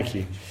Thank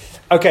you.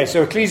 Okay,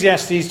 so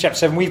Ecclesiastes chapter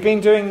 7. We've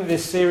been doing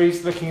this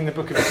series looking in the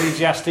book of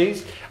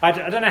Ecclesiastes. I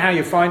don't know how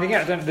you're finding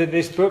it.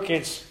 This book,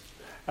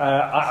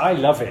 I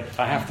love it,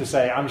 I have to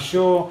say. I'm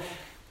sure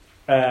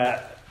it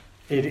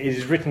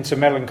is written to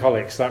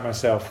melancholics like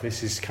myself.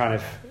 This is kind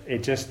of,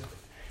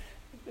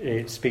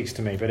 it speaks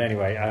to me. But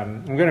anyway,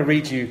 I'm going to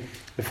read you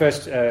the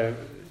first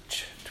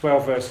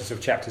 12 verses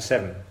of chapter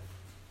 7,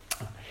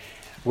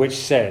 which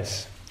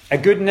says, "A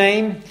good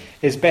name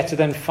is better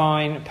than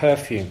fine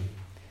perfume,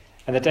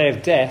 and the day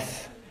of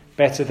death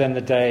better than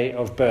the day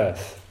of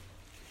birth.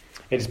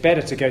 It is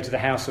better to go to the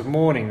house of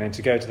mourning than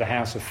to go to the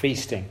house of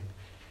feasting.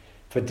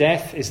 For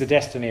death is the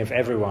destiny of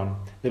everyone.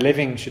 The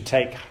living should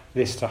take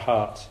this to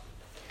heart.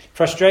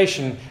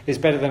 Frustration is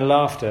better than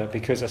laughter,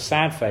 because a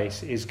sad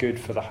face is good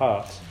for the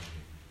heart.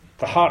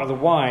 The heart of the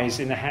wise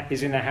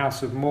is in the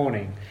house of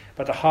mourning,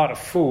 but the heart of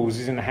fools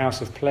is in the house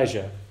of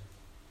pleasure.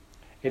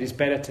 It is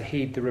better to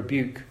heed the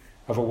rebuke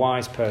of a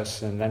wise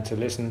person than to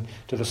listen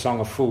to the song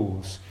of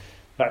fools.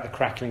 Like the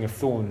crackling of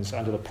thorns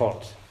under the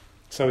pot,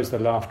 so is the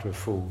laughter of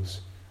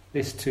fools.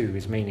 This too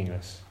is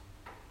meaningless.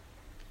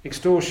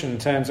 Extortion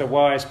turns a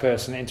wise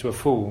person into a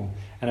fool,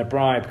 and a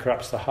bribe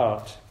corrupts the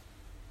heart.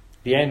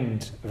 The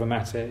end of a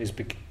matter is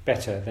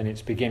better than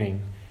its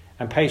beginning,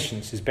 and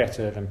patience is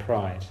better than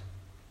pride.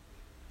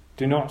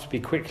 Do not be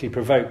quickly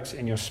provoked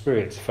in your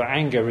spirit, for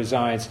anger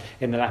resides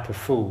in the lap of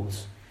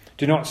fools.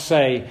 Do not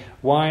say,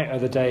 'Why are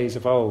the days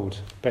of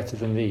old better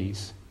than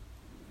these?'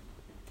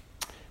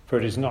 For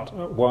it is not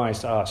wise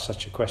to ask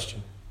such a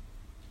question.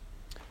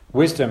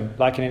 Wisdom,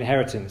 like an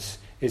inheritance,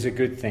 is a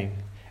good thing,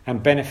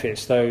 and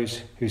benefits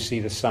those who see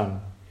the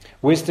sun.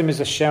 Wisdom is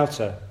a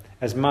shelter,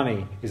 as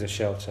money is a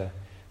shelter.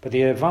 But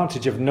the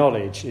advantage of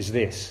knowledge is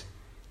this: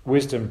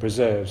 wisdom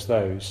preserves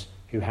those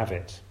who have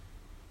it."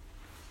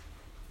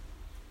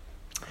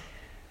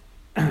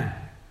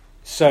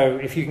 So,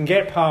 if you can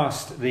get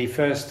past the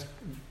first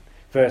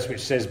verse,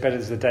 which says, "Better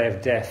is the day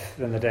of death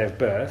than the day of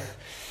birth,"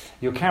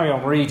 you'll carry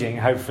on reading,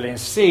 hopefully, and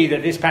see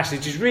that this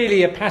passage is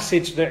really a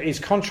passage that is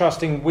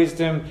contrasting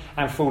wisdom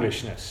and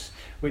foolishness,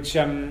 which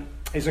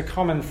is a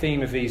common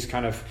theme of these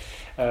kind of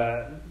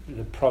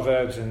the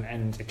Proverbs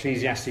and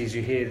Ecclesiastes.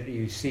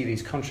 You see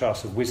these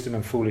contrasts of wisdom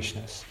and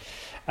foolishness.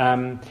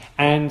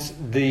 And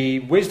the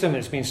wisdom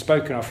that's been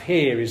spoken of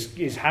here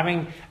is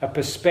having a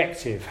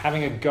perspective,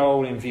 having a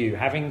goal in view,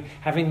 having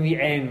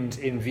the end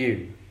in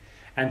view.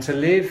 And to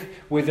live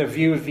with a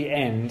view of the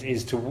end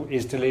is to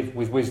live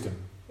with wisdom,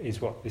 is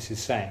what this is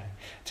saying.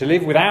 To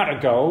live without a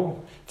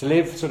goal, to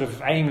live sort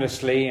of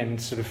aimlessly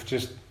and sort of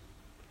just,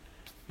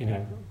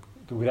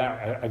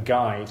 without a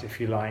guide,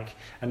 if you like,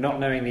 and not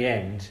knowing the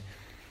end,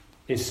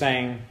 is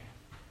saying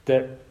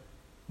that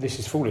this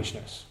is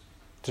foolishness.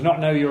 To not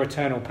know your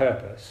eternal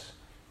purpose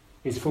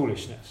is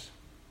foolishness.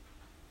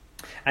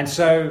 And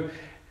so,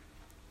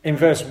 in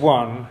verse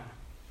 1,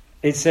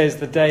 it says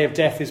the day of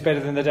death is better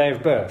than the day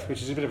of birth,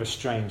 which is a bit of a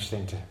strange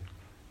thing to...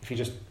 If you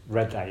just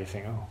read that, you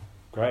think, oh,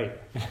 great.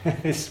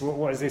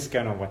 What is this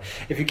going on with?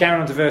 If you carry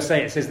on to verse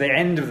 8, it says the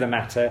end of the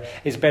matter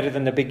is better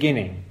than the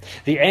beginning.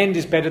 The end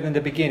is better than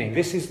the beginning.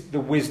 This is the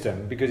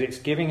wisdom, because it's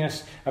giving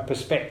us a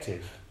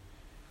perspective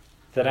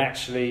that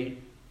actually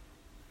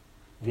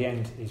the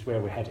end is where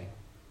we're heading.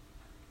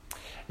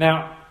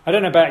 Now, I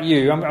don't know about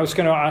you. I was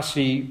going to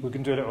actually... We're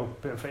going to do a little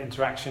bit of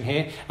interaction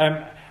here.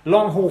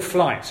 Long-haul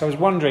flights. I was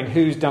wondering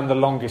who's done the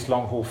longest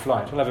long-haul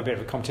flight. We'll have a bit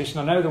of a competition.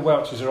 I know the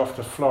Welches are off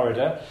to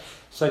Florida.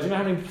 So do you know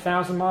how many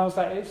thousand miles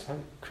that is?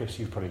 Chris,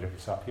 you've probably looked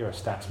this up. You're a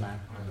stats man.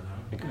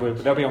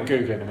 They'll be on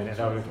Google in a minute.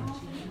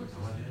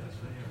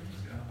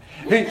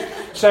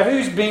 So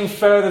who's been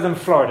further than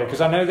Florida?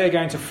 Because I know they're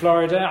going to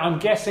Florida. I'm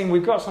guessing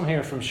we've got some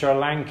here from Sri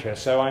Lanka.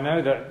 So I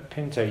know that,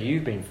 Pinto,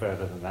 you've been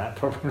further than that,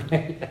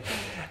 probably.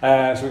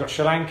 So we've got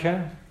Sri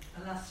Lanka.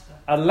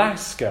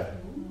 Alaska.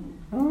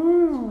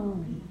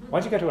 Ooh.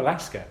 Why'd you go to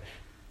Alaska?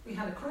 We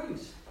had a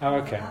cruise. Oh,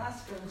 okay.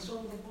 Alaska and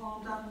saw the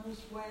wild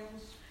animals,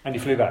 whales. And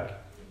you flew back?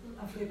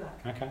 I flew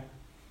back. Okay.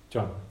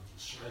 John?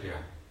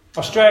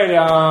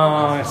 Australia.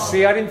 Oh,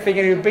 see, I didn't think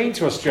anyone had been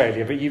to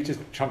Australia, but you've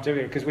just trumped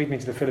everything, because we've been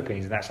to the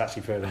Philippines, and that's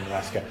actually further than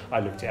Alaska. I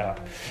looked it up.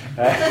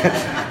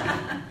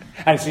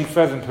 And it's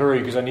further than Peru,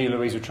 because I knew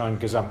Louise would try and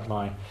gazump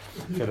my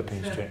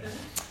Philippines trip.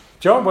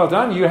 John, well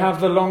done. You have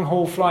the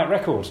long-haul flight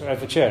record of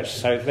the church.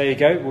 So there you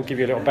go. We'll give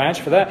you a little badge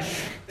for that.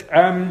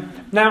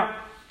 Now,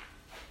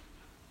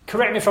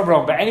 correct me if I'm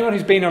wrong, but anyone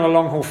who's been on a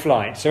long-haul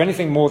flight, so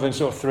anything more than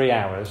sort of 3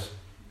 hours...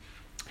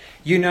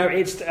 I don't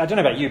know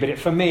about you, but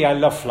for me, I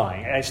love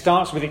flying. It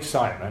starts with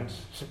excitement,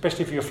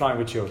 especially if you're flying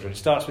with children. It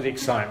starts with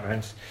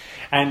excitement,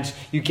 and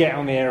you get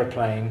on the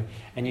aeroplane,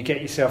 and you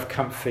get yourself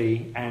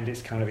comfy, and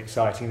it's kind of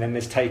exciting. Then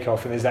there's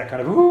takeoff, and there's that kind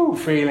of ooh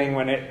feeling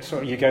when it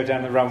sort of you go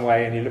down the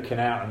runway and you're looking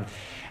out,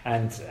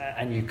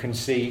 and you can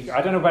see.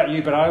 I don't know about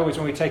you, but I always,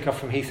 when we take off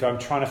from Heathrow, I'm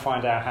trying to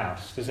find our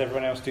house. Does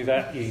everyone else do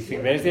that? You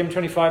think there's the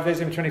M25, there's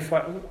the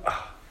M25. Ooh,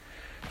 ah.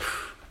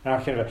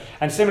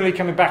 And similarly,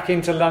 coming back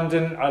into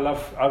London,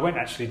 I went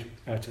actually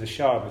to the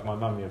Shard with my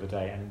mum the other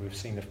day, and we've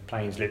seen the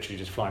planes literally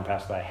just flying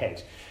past their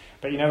head.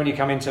 But when you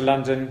come into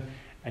London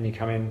and you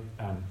come in,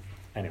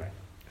 anyway,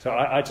 So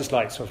I just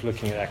like sort of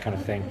looking at that kind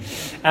of thing.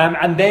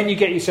 And then you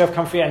get yourself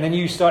comfy, and then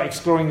you start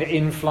exploring the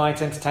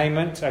in-flight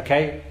entertainment.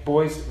 Okay,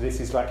 boys, this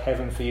is like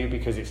heaven for you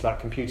because it's like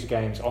computer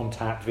games on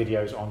tap,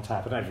 videos on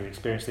tap. I don't know if you've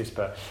experienced this,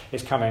 but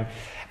it's coming.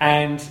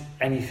 And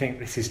you think,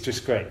 this is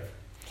just great.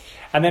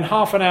 And then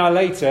half an hour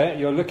later,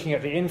 you're looking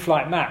at the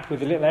in-flight map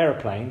with a little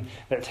aeroplane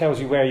that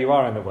tells you where you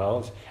are in the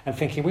world and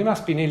thinking, we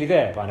must be nearly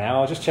there by now.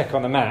 I'll just check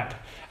on the map.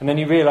 And then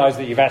you realise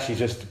that you've actually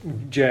just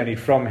journeyed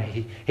from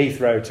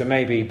Heathrow to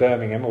maybe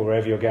Birmingham or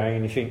wherever you're going,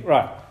 and you think,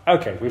 right,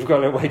 okay, we've got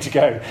a little way to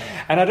go.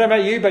 And I don't know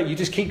about you, but you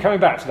just keep coming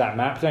back to that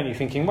map, don't you,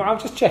 thinking, well, I'll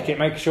just check it,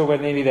 make sure we're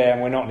nearly there,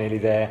 and we're not nearly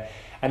there.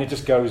 And it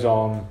just goes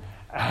on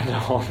and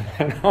on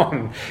and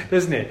on,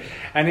 doesn't it?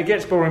 And it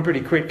gets boring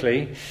pretty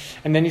quickly,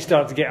 and then you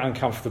start to get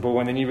uncomfortable,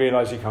 and then you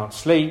realise you can't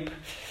sleep.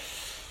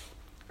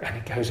 And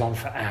it goes on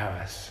for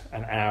hours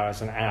and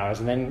hours and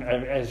hours. And then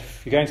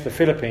if you're going to the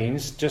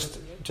Philippines, just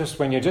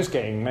when you're just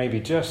getting,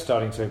 maybe just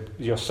starting to,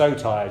 you're so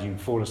tired you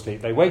fall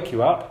asleep, they wake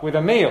you up with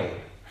a meal.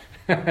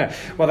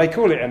 Well, they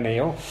call it a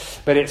meal,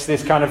 but it's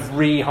this kind of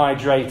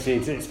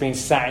rehydrated, it's been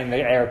sat in the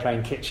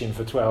aeroplane kitchen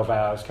for 12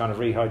 hours, kind of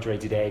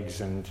rehydrated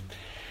eggs. And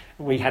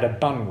we had a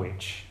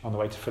bunwich on the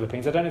way to the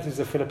Philippines. I don't know if this is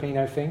a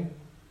Filipino thing,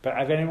 but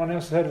have anyone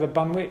else heard of a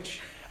bunwich?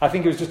 I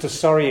think it was just a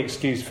sorry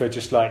excuse for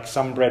just like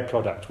some bread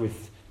product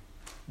with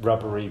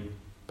rubbery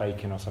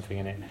bacon or something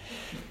in it.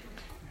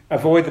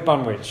 Avoid the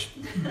bunwich,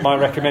 my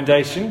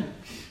recommendation.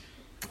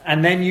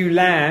 And then you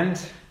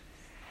land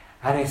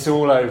and it's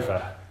all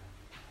over.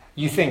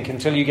 You think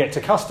until you get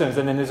to customs,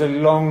 and then there's a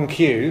long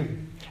queue,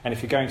 and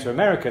if you're going to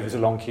America there's a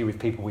long queue with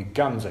people with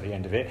guns at the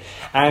end of it,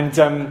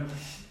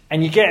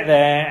 and you get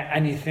there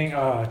and you think,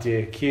 oh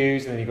dear,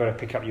 queues, and then you've got to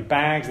pick up your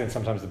bags, and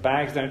sometimes the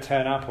bags don't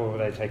turn up or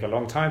they take a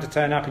long time to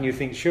turn up, and you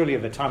think, surely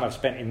of the time I've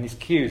spent in this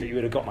queue that you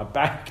would have got my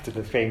bag to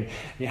the thing.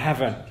 You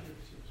haven't.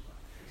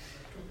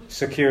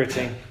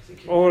 Security,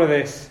 all of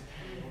this.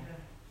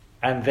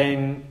 And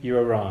then you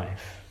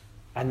arrive.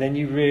 And then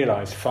you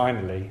realise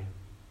finally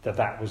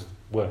that was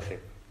worth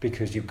it,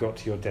 because you've got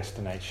to your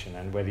destination,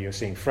 and whether you're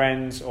seeing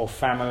friends or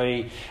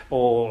family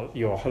or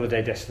your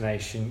holiday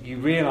destination, you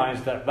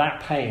realise that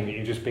pain that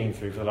you've just been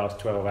through for the last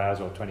 12 hours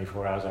or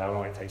 24 hours, however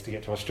long it takes to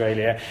get to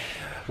Australia,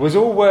 was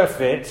all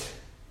worth it,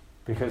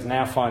 because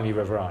now finally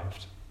you've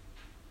arrived.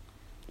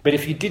 But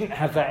if you didn't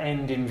have that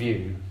end in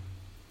view,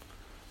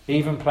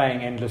 even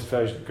playing endless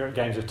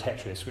games of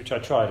Tetris, which I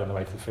tried on the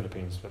way to the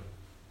Philippines, but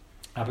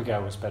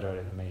Abigail was better at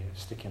it than me,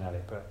 sticking at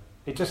it, but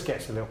it just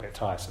gets a little bit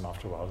tiresome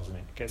after a while, doesn't it?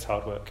 It gets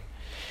hard work.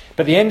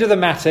 But the end of the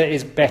matter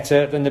is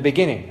better than the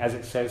beginning, as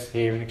it says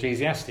here in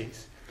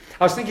Ecclesiastes.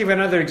 I was thinking of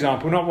another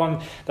example, not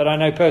one that I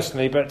know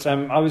personally, but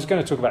I was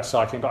going to talk about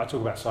cycling, but I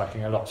talk about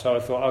cycling a lot, so I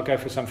thought I'll go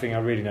for something I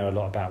really know a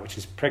lot about, which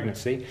is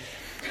pregnancy.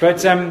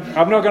 But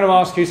I'm not going to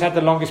ask who's had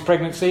the longest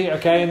pregnancy,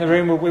 okay, in the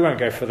room. We won't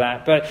go for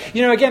that. But,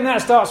 again,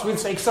 that starts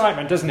with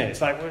excitement, doesn't it?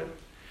 It's like, we're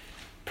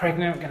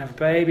pregnant, we're going to have a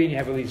baby, and you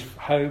have all these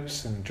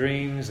hopes and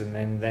dreams, and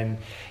then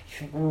you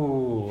think,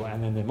 ooh,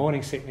 and then the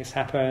morning sickness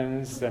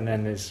happens, and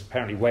then there's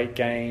apparently weight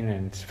gain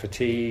and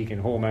fatigue and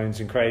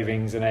hormones and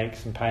cravings and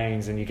aches and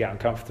pains, and you get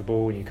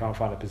uncomfortable and you can't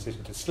find a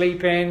position to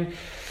sleep in.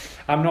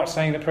 I'm not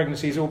saying that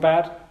pregnancy is all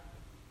bad.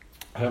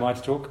 Who am I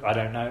to talk? I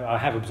don't know. I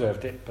have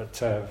observed it,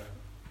 but,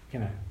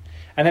 And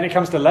then it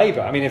comes to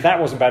labour. I mean, if that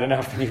wasn't bad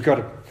enough, then you've got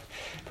to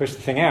push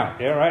the thing out.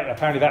 Yeah, right?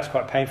 Apparently that's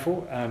quite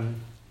painful.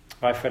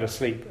 I fell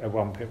asleep at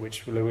one bit,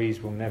 which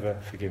Louise will never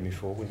forgive me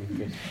for.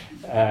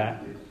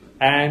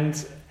 And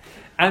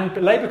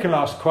labour can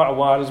last quite a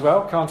while as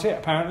well, can't it,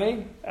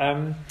 apparently?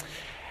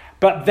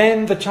 But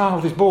then the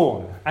child is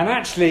born. And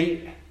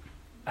actually,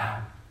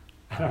 I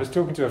was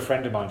talking to a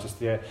friend of mine just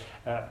the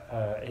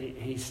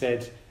he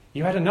said,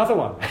 you had another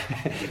one.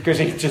 Because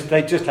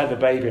they just had the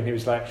baby, and he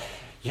was like,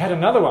 you had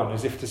another one,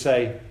 as if to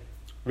say,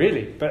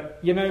 really? But,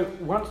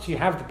 once you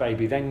have the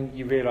baby, then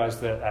you realise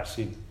that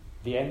actually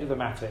the end of the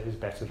matter is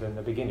better than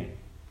the beginning.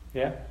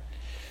 Yeah?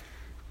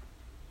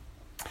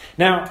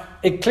 Now,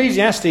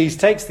 Ecclesiastes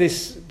takes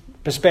this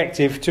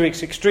perspective to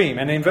its extreme.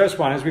 And in verse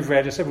 1, as we've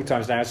read several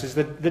times now, it says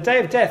that the day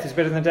of death is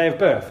better than the day of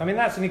birth. I mean,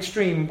 that's an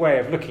extreme way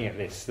of looking at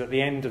this, that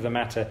the end of the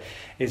matter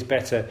is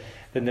better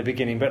than the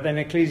beginning. But then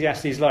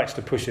Ecclesiastes likes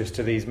to push us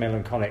to these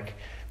melancholic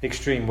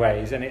extreme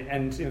ways. And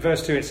in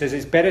verse 2 it says,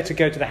 it's better to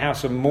go to the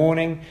house of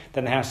mourning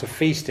than the house of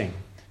feasting.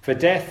 For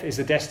death is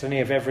the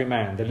destiny of every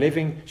man. The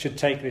living should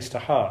take this to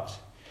heart.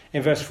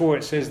 In verse 4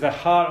 it says, the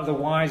heart of the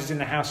wise is in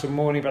the house of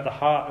mourning, but the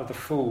heart of the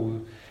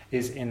fool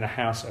is in the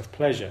house of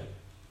pleasure.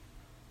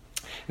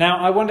 Now,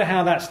 I wonder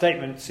how that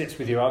statement sits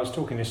with you. I was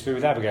talking this through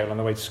with Abigail on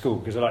the way to school,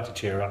 because I like to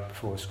cheer her up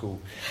before a school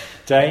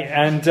day.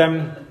 And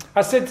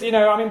I said,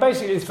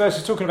 basically this verse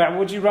is talking about,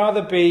 would you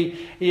rather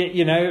be,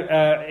 in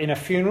a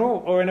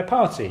funeral or in a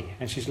party?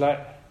 And she's like,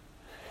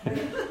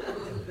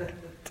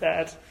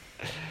 Dad.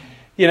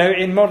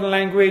 In modern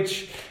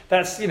language,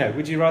 that's,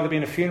 would you rather be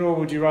in a funeral or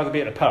would you rather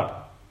be at a pub?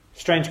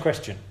 Strange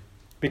question.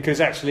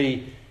 Because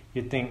actually,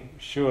 you'd think,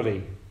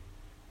 surely,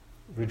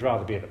 we'd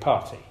rather be at the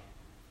party,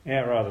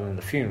 rather than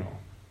the funeral.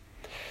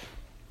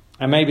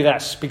 And maybe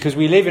that's because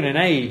we live in an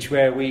age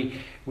where we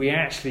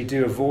actually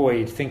do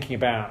avoid thinking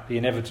about the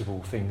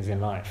inevitable things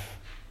in life,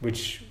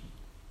 which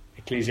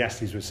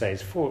Ecclesiastes would say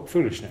is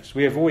foolishness.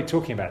 We avoid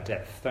talking about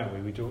death, don't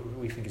we?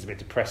 We think it's a bit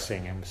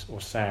depressing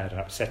or sad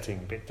and upsetting,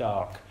 a bit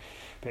dark.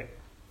 But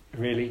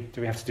really,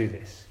 do we have to do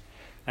this?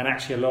 And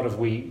actually, a lot of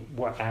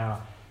what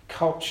our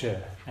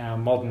culture, our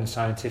modern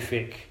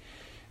scientific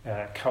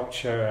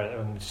culture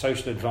and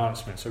social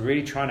advancements are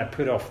really trying to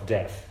put off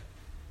death.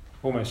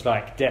 Almost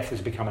like death has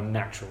become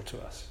unnatural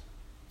to us.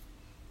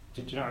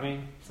 Do you know what I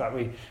mean? It's like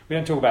we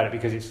don't talk about it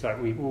because it's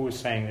like we're always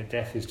saying that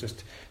death is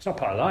it's not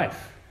part of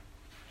life.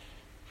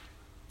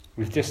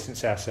 We've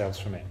distanced ourselves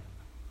from it.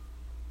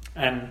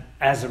 And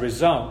as a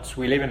result,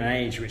 we live in an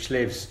age which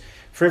lives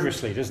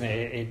frivolously, doesn't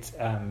it?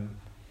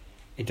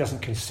 It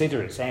doesn't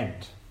consider its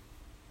end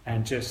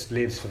and just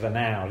lives for the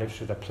now, lives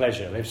for the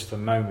pleasure, lives for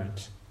the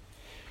moment.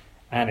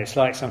 And it's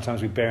like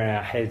sometimes we bury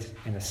our head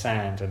in the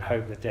sand and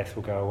hope that death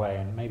will go away,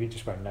 and maybe it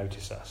just won't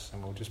notice us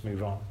and we'll just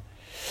move on.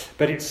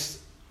 But it's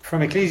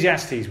from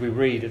Ecclesiastes we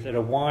read that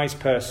a wise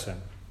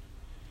person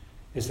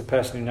is the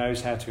person who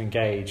knows how to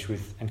engage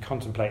with and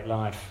contemplate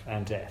life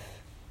and death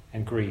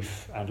and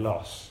grief and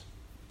loss.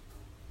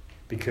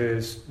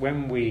 Because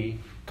when we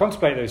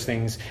contemplate those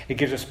things, it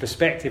gives us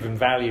perspective and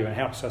value and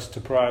helps us to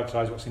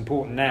prioritise what's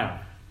important now.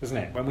 Doesn't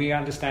it? When we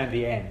understand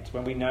the end,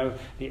 when we know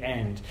the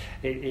end,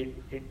 it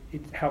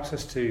helps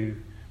us to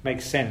make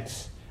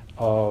sense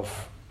of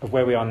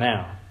where we are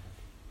now.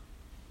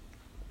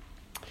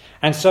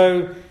 And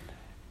so,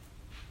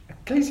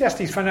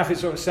 Ecclesiastes, funny enough, is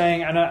sort of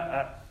saying, and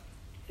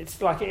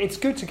it's like it's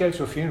good to go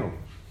to a funeral.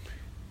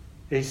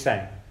 He's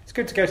saying it's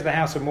good to go to the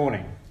house of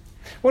mourning.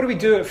 What do we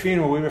do at a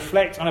funeral? We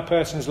reflect on a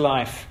person's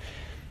life,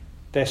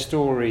 their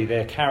story,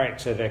 their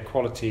character, their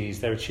qualities,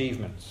 their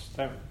achievements.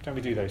 Don't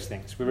we do those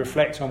things? We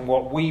reflect on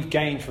what we've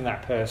gained from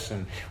that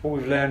person, what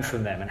we've learned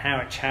from them, and how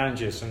it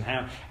challenges and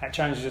how it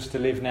challenges us to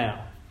live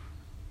now.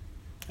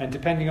 And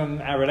depending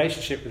on our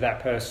relationship with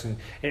that person,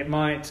 it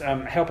might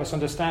help us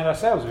understand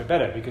ourselves a bit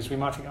better, because we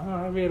might think,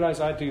 I realise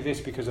I do this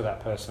because of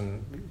that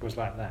person. It was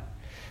like that.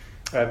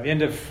 At the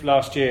end of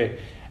last year,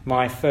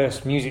 my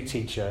first music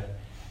teacher,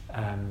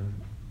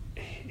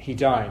 he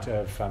died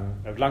of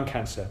lung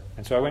cancer,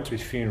 and so I went to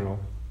his funeral.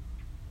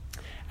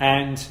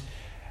 And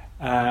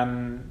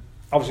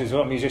obviously there's a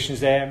lot of musicians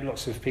there,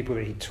 lots of people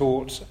that he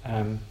taught,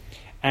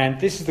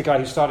 and this is the guy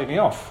who started me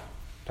off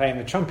playing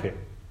the trumpet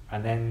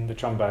and then the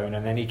trombone,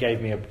 and then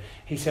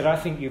he said, I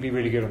think you'd be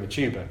really good on the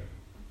tuba.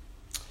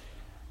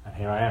 And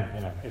here I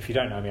am, if you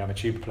don't know me, I'm a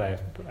tuba player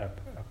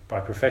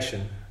by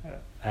profession,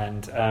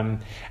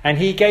 and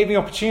he gave me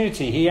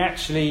opportunity.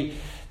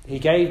 He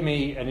gave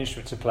me an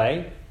instrument to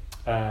play,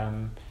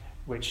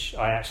 which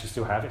I actually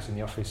still have. It's in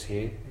the office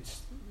here.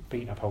 It's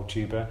beaten up old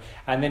tuba.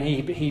 And then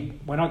he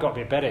when I got a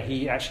bit better,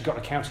 he actually got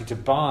the county to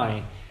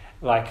buy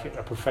like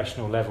a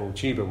professional level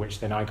tuba, which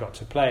then I got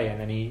to play. And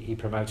then he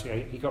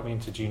got me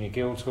into Junior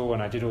Guildhall,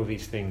 and I did all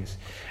these things.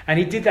 And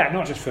he did that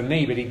not just for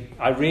me, but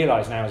I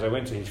realised now as I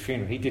went to his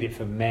funeral, he did it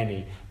for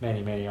many,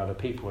 many, many other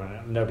people.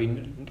 And there'll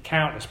be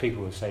countless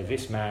people who say,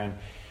 this man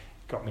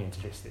got me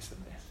into this, this and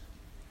this.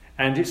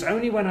 And it's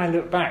only when I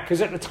look back,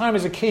 because at the time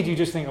as a kid you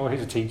just think, oh,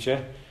 here's a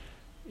teacher.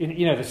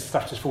 This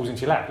stuff just falls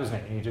into your lap, doesn't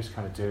it? And you just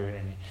kind of do it.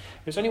 And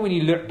it's only when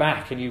you look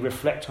back and you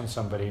reflect on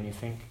somebody and you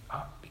think,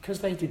 because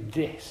they did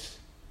this,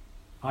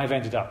 I've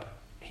ended up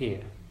here.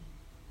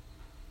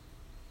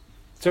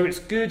 So it's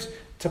good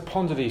to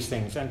ponder these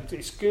things, and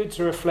it's good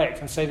to reflect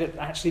and say that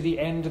actually the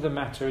end of the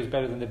matter is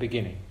better than the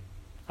beginning.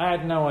 I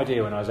had no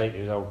idea when I was 8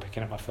 years old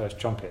picking up my first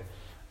trumpet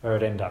where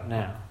I'd end up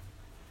now.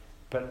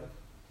 But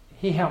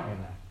he helped me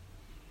in that.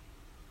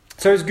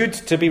 So it's good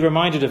to be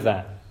reminded of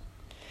that.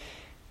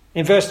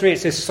 In verse 3 it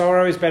says,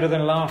 sorrow is better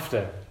than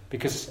laughter,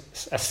 because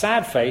a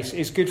sad face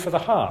is good for the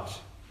heart.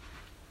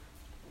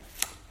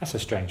 That's a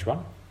strange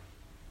one.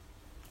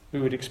 We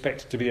would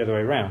expect it to be the other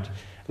way around.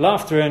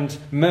 Laughter and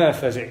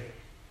mirth, as it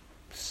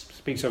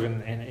speaks of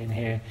in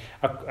here,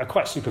 are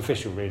quite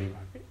superficial, really.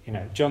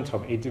 John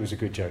told me, it was a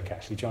good joke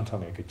actually. John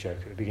told me a good joke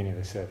at the beginning of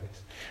the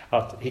service.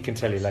 He can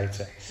tell you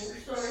later.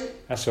 Oh, sorry.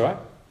 That's all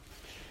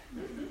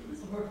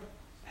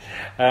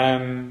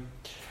right.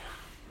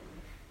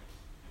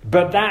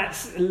 But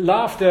that's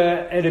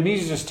laughter. It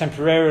amuses us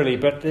temporarily,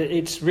 but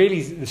it's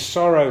really the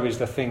sorrow is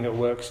the thing that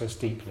works us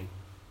deeply.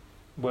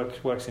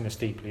 Works in us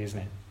deeply, isn't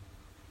it?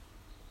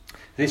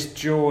 This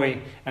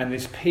joy and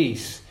this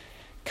peace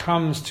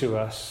comes to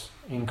us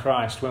in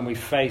Christ when we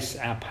face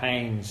our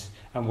pains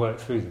and work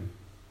through them.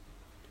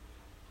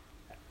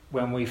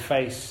 When we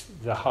face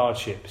the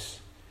hardships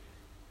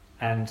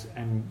and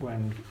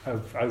when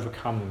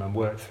overcome them and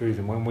work through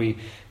them. When we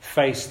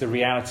face the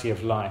reality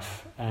of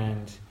life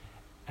and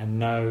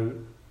know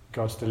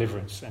God's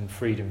deliverance and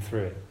freedom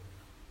through it.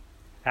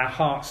 Our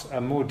hearts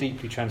are more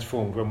deeply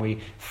transformed when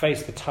we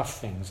face the tough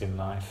things in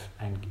life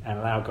and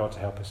allow God to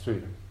help us through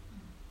them.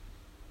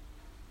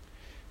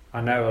 I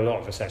know a lot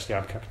of us actually,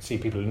 I can see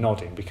people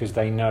nodding because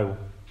they know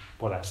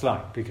what that's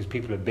like, because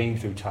people have been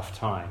through tough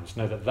times,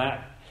 know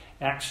that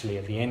actually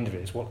at the end of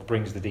it is what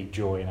brings the deep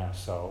joy in our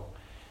soul,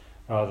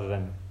 rather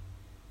than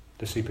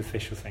the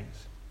superficial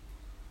things.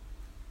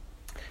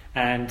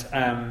 And,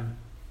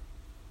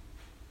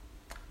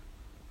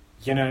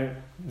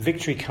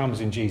 victory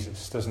comes in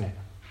Jesus, doesn't it?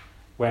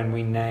 When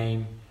we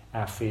name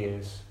our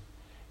fears.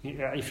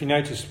 If you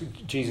notice,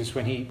 Jesus,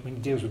 when he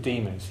deals with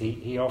demons,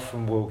 he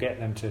often will get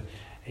them to...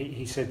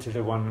 He said to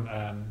the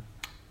one,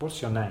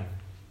 what's your name?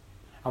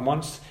 And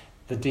once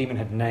the demon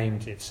had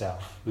named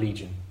itself,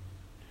 Legion,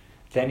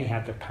 then he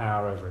had the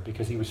power over it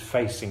because he was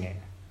facing it.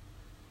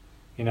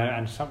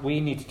 And we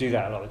need to do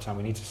that a lot of the time.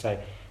 We need to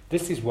say,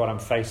 this is what I'm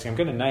facing. I'm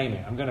going to name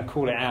it. I'm going to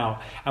call it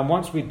out. And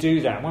once we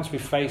do that, once we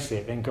face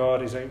it, then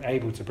God is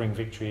able to bring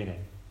victory in it.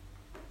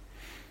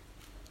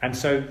 And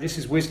so this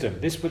is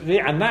wisdom.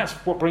 And that's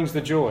what brings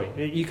the joy.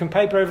 You can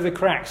paper over the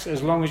cracks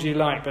as long as you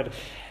like, but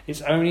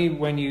it's only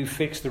when you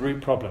fix the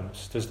root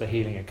problems does the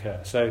healing occur.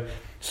 So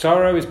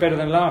sorrow is better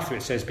than laughter,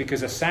 it says,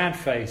 because a sad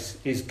face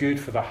is good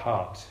for the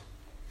heart.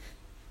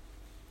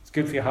 It's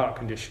good for your heart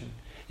condition.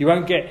 You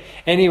won't get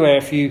anywhere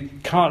if you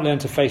can't learn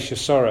to face your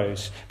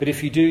sorrows. But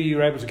if you do,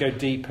 you're able to go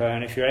deeper.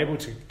 And if you're able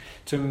to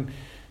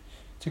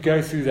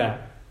go through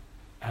that,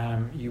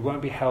 you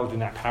won't be held in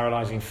that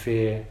paralyzing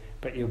fear,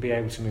 but you'll be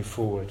able to move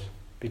forward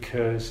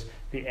because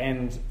the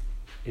end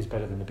is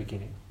better than the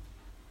beginning.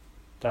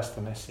 That's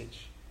the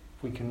message.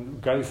 If we can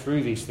go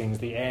through these things,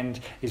 the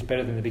end is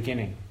better than the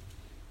beginning.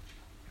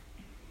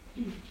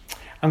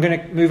 I'm going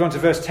to move on to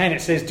verse 10.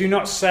 It says, "Do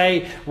not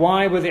say,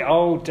 why were the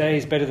old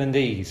days better than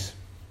these?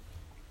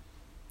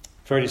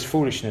 For it is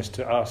foolishness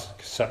to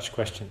ask such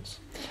questions."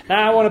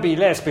 Now,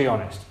 let's be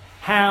honest.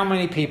 How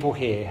many people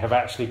here have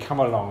actually come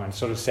along and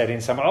sort of said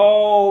in some,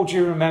 "Oh, do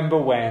you remember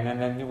when?" And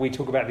then we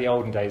talk about the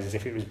olden days as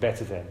if it was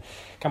better then.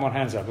 Come on,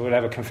 hands up. We'll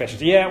have a confession.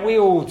 Yeah, we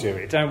all do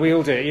it, don't we?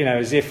 All do it,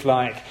 as if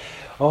like,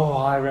 "Oh,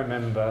 I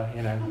remember,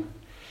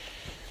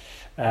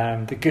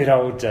 the good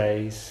old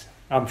days."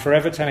 I'm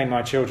forever telling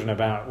my children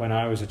about when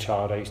I was a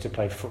child. I used to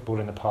play football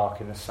in the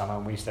park in the summer,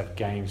 and we used to have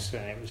games,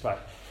 and it was like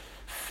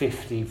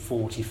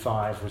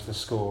 50-45 was the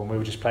score, and we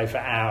would just play for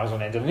hours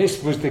on end. And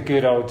this was the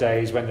good old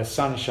days when the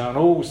sun shone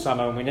all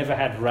summer and we never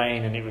had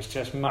rain, and it was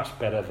just much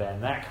better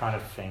then, that kind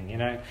of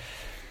thing,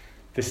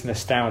 this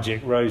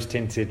nostalgic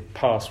rose-tinted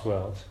past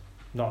world.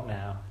 Not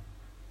now.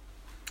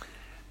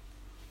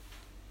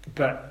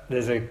 But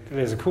there's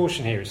a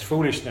caution here. It's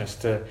foolishness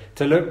to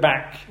look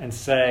back and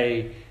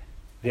say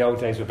the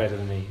old days were better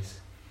than these.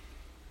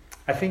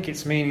 I think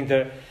it's meaning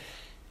that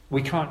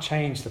we can't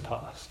change the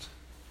past,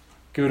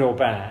 good or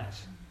bad,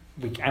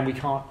 and we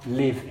can't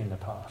live in the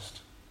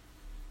past.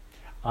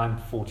 I'm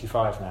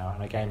 45 now,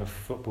 and a game of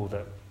football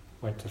that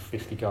went to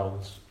 50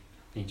 goals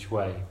each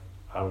way,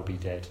 I will be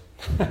dead.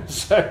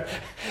 so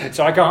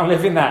I can't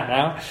live in that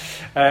now.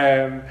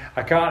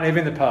 I can't live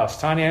in the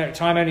past.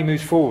 Time only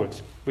moves forward.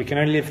 We can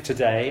only live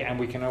today, and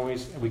we can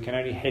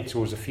only head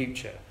towards the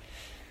future.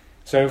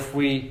 So if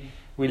we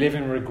live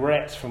in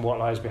regret from what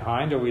lies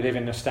behind, or we live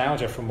in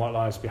nostalgia from what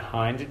lies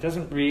behind, it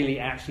doesn't really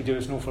actually do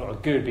us an awful lot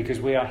of good because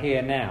we are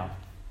here now.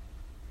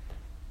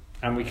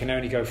 And we can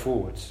only go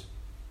forwards.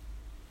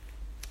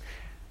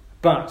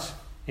 But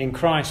in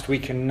Christ we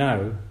can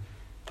know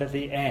that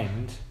the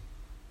end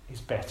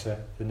is better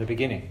than the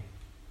beginning.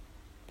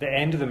 The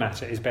end of the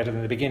matter is better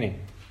than the beginning.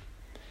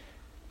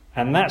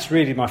 And that's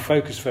really my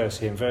focus verse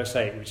here in verse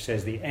 8, which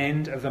says the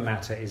end of the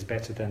matter is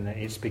better than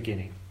its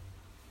beginning.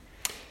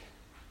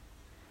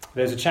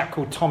 There's a chap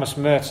called Thomas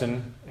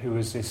Merton, who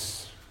was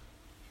this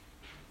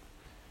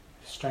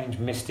strange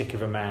mystic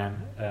of a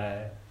man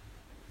at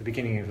the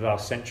beginning of the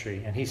last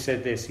century. And he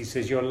said this, he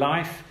says, "Your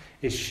life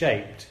is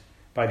shaped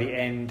by the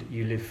end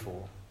you live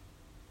for."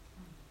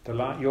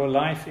 Your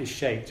life is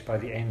shaped by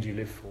the end you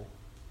live for.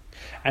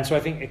 And so I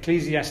think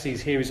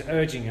Ecclesiastes here is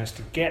urging us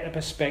to get a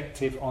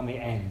perspective on the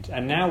end.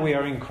 And now we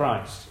are in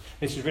Christ.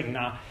 This is written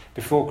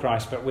before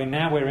Christ, but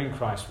we're in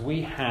Christ.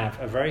 We have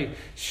a very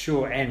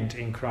sure end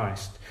in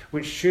Christ,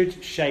 which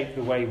should shape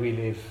the way we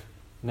live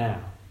now.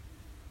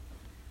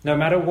 No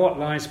matter what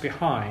lies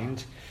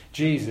behind,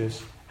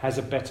 Jesus has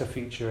a better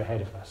future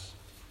ahead of us.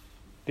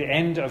 The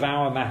end of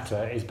our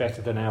matter is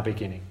better than our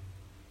beginning.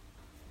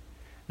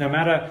 No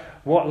matter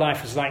what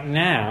life is like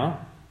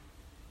now,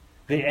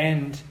 the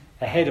end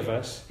ahead of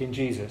us in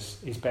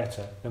Jesus is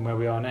better than where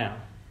we are now.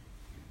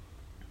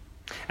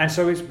 And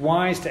so it's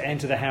wise to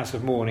enter the house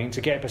of mourning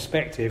to get a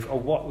perspective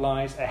of what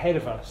lies ahead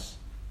of us.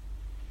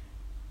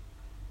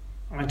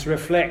 And to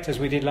reflect as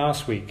we did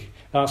last week.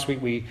 Last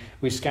week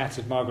we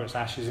scattered Margaret's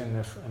ashes in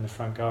the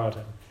front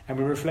garden. And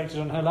we reflected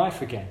on her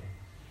life again.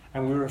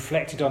 And we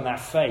reflected on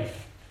that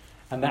faith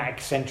and that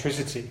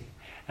eccentricity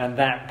and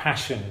that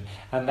passion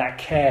and that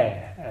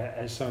care,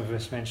 as some of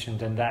us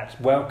mentioned, and that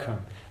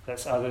welcome,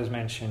 that's others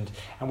mentioned.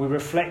 And we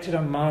reflected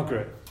on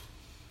Margaret.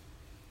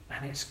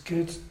 And it's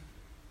good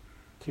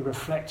to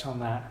reflect on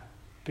that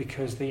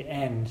because the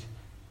end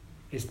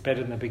is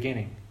better than the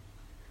beginning.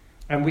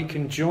 And we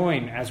can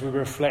join as we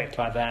reflect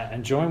like that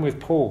and join with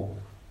Paul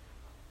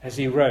as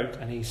he wrote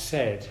and he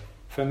said,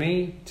 "For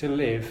me to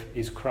live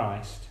is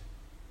Christ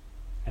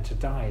and to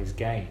die is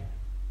gain."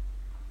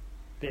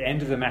 The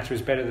end of the matter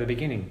is better than the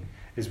beginning,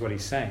 is what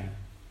he's saying.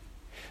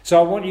 So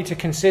I want you to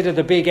consider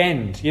the big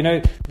end.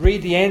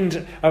 Read the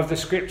end of the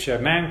scripture.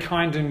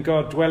 Mankind and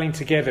God dwelling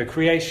together,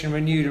 creation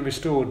renewed and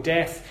restored,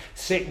 death,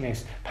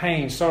 sickness,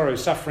 pain, sorrow,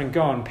 suffering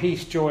gone,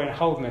 peace, joy and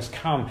wholeness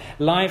come,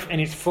 life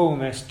in its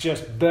fullness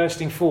just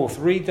bursting forth.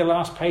 Read the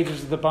last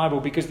pages of the Bible,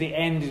 because the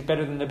end is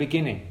better than the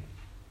beginning.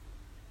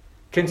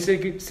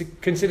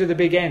 Consider the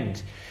big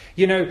end.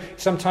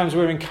 Sometimes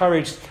we're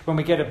encouraged when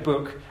we get a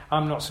book.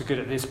 I'm not so good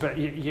at this, but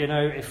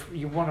if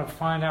you want to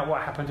find out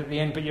what happened at the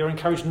end, but you're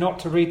encouraged not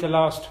to read the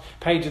last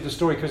page of the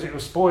story because it will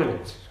spoil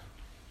it.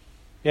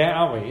 Yeah,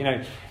 aren't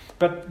we?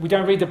 But we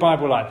don't read the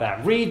Bible like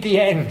that. Read the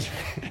end.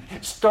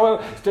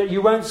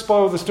 You won't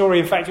spoil the story.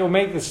 In fact, you'll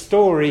make the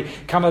story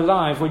come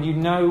alive when you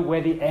know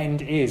where the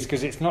end is,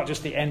 because it's not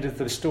just the end of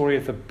the story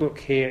of the book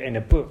here in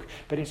a book,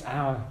 but it's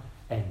our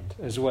end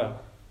as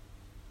well.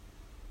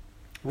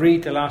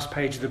 Read the last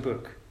page of the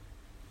book.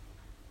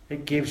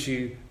 It gives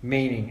you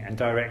meaning and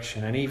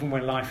direction. And even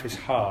when life is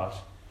hard,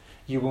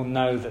 you will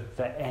know that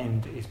the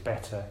end is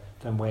better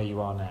than where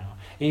you are now.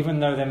 Even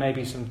though there may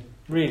be some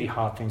really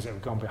hard things that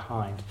have gone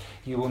behind,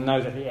 you will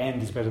know that the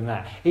end is better than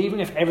that.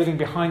 Even if everything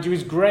behind you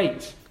is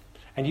great,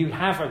 and you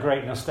have a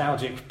great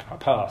nostalgic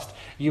past,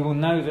 you will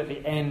know that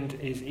the end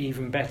is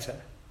even better.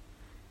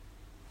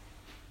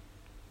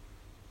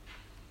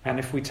 And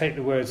if we take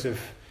the words of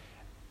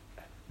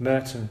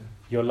Merton,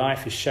 your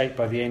life is shaped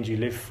by the end you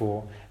live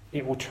for,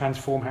 it will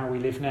transform how we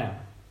live now.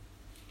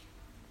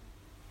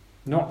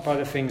 Not by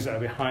the things that are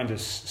behind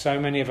us. So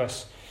many of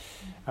us,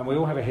 and we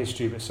all have a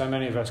history, but so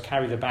many of us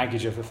carry the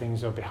baggage of the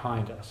things that are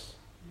behind us.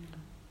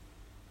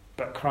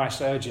 But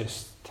Christ urges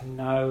us to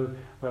know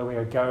where we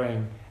are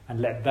going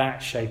and let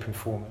that shape and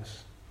form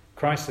us.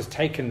 Christ has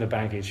taken the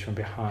baggage from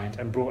behind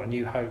and brought a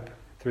new hope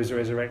through his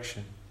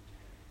resurrection.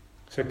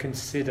 So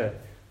consider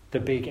the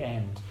big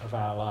end of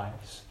our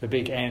lives, the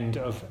big end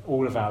of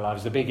all of our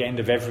lives, the big end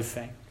of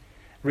everything.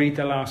 Read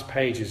the last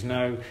pages.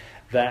 Know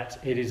that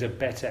it is a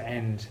better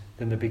end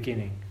than the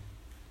beginning.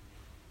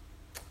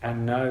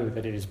 And know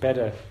that it is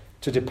better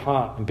to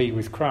depart and be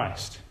with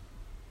Christ.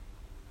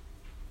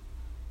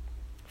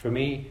 For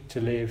me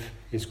to live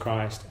is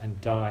Christ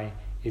and die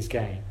is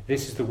gain.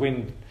 This is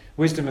the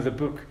wisdom of the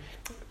book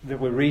that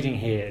we're reading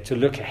here, to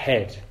look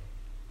ahead,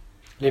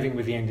 living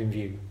with the end in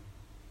view.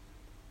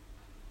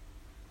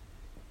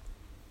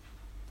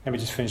 Let me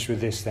just finish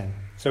with this then.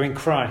 So in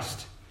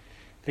Christ,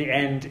 the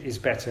end is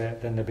better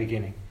than the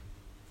beginning.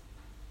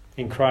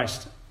 In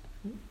Christ,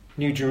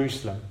 New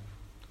Jerusalem,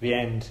 the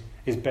end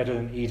is better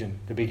than Eden,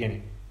 the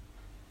beginning.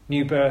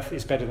 New birth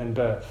is better than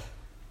birth.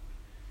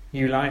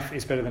 New life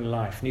is better than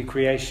life. New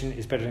creation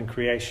is better than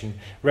creation.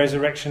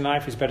 Resurrection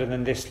life is better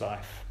than this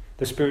life.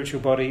 The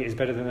spiritual body is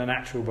better than the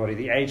natural body.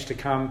 The age to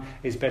come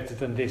is better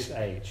than this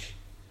age.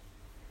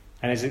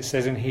 And as it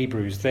says in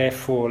Hebrews,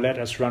 therefore let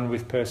us run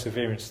with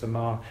perseverance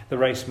the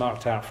race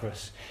marked out for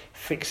us,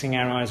 fixing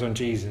our eyes on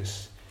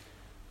Jesus,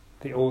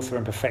 the author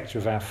and perfecter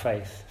of our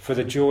faith. For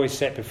the joy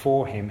set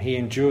before him, he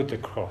endured the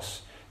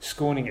cross,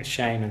 scorning its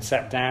shame, and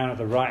sat down at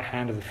the right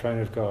hand of the throne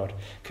of God.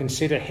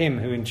 Consider him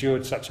who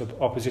endured such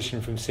opposition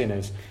from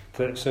sinners,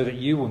 so that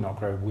you will not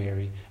grow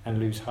weary and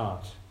lose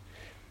heart.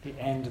 The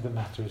end of the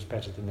matter is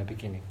better than the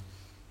beginning.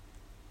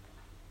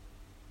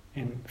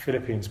 In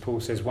Philippians,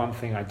 Paul says, one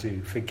thing I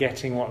do,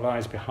 forgetting what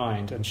lies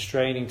behind and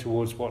straining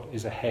towards what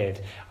is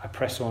ahead, I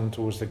press on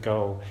towards the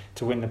goal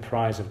to win the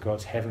prize of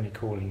God's heavenly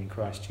calling in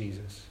Christ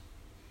Jesus.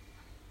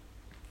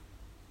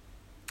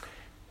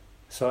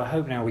 So I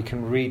hope now we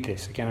can read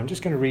this again. I'm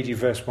just going to read you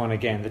verse 1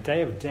 again. The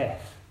day of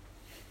death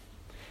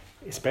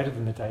is better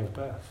than the day of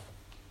birth.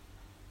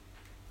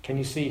 Can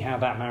you see how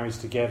that marries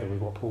together with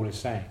what Paul is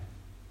saying?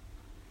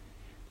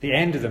 The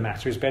end of the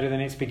matter is better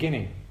than its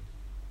beginning.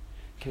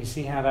 Can you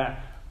see how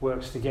that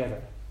works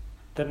together?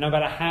 That no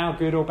matter how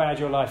good or bad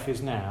your life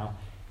is now,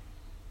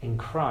 in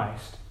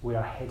Christ we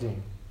are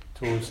heading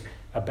towards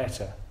a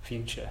better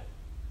future.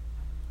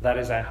 That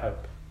is our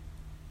hope.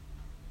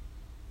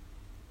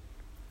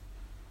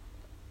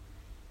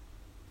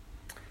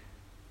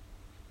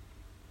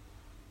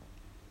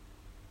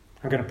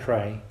 I'm going to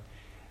pray,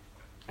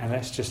 and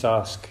let's just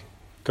ask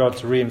God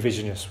to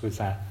re-envision us with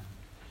that.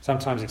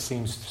 Sometimes it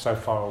seems so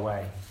far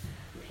away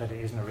that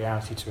it isn't a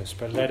reality to us,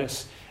 but let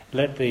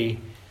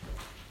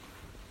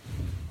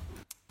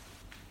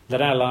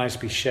our lives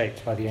be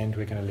shaped by the end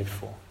we're going to live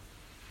for.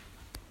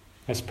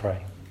 Let's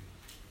pray.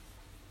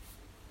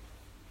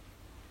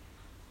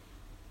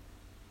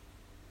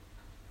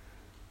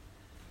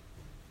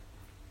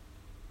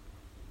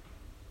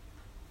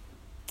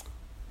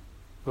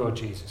 Lord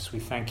Jesus, we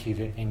thank you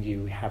that in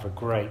you we have a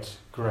great,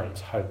 great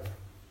hope.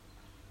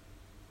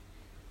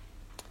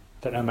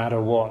 That no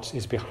matter what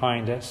is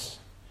behind us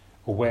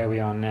or where we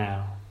are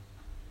now,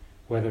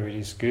 whether it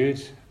is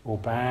good or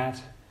bad,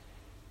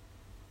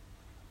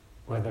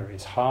 whether it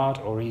is hard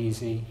or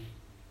easy,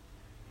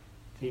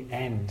 the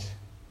end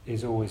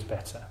is always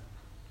better.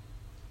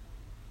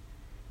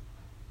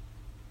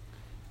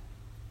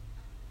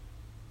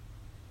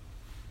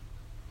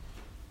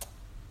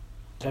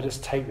 Let us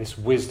take this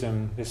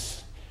wisdom,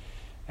 this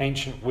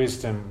ancient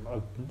wisdom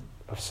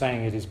of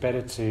saying it is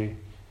better to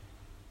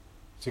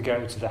to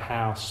go to the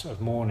house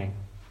of mourning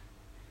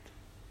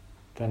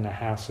than the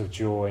house of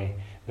joy.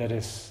 Let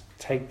us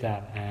take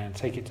that and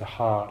take it to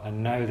heart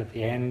and know that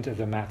the end of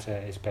the matter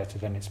is better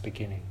than its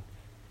beginning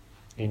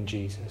in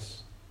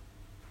Jesus.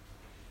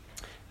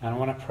 And I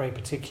want to pray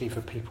particularly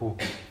for people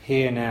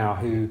here now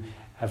who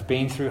have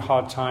been through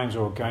hard times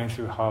or are going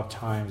through hard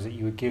times, that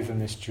you would give them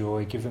this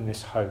joy, give them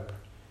this hope,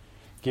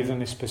 give them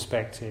this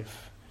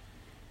perspective,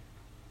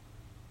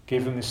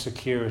 give them this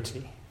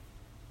security.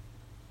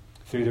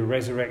 Through the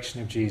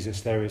resurrection of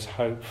Jesus, there is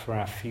hope for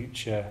our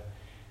future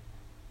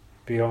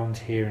beyond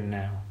here and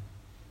now,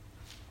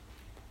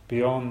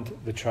 beyond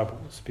the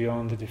troubles,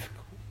 beyond the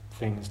difficult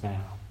things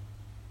now.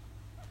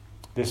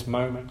 This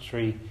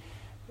momentary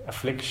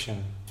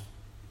affliction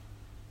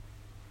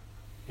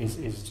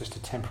is just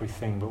a temporary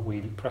thing, but we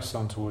press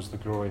on towards the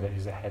glory that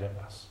is ahead of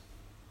us.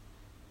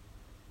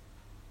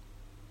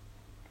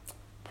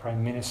 Pray,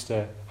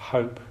 minister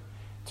hope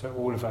to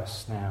all of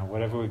us now,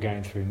 whatever we're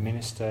going through.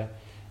 Minister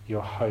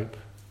your hope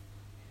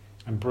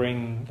and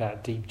bring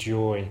that deep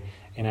joy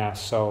in our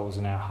souls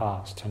and our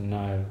hearts to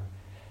know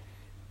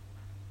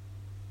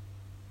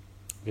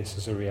this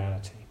is a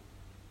reality.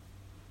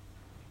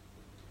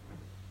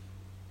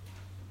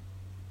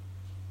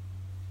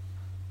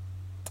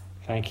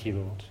 Thank you,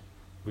 Lord.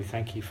 We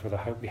thank you for the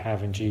hope we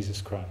have in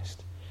Jesus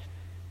Christ.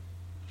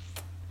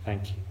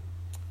 Thank you.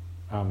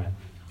 Amen.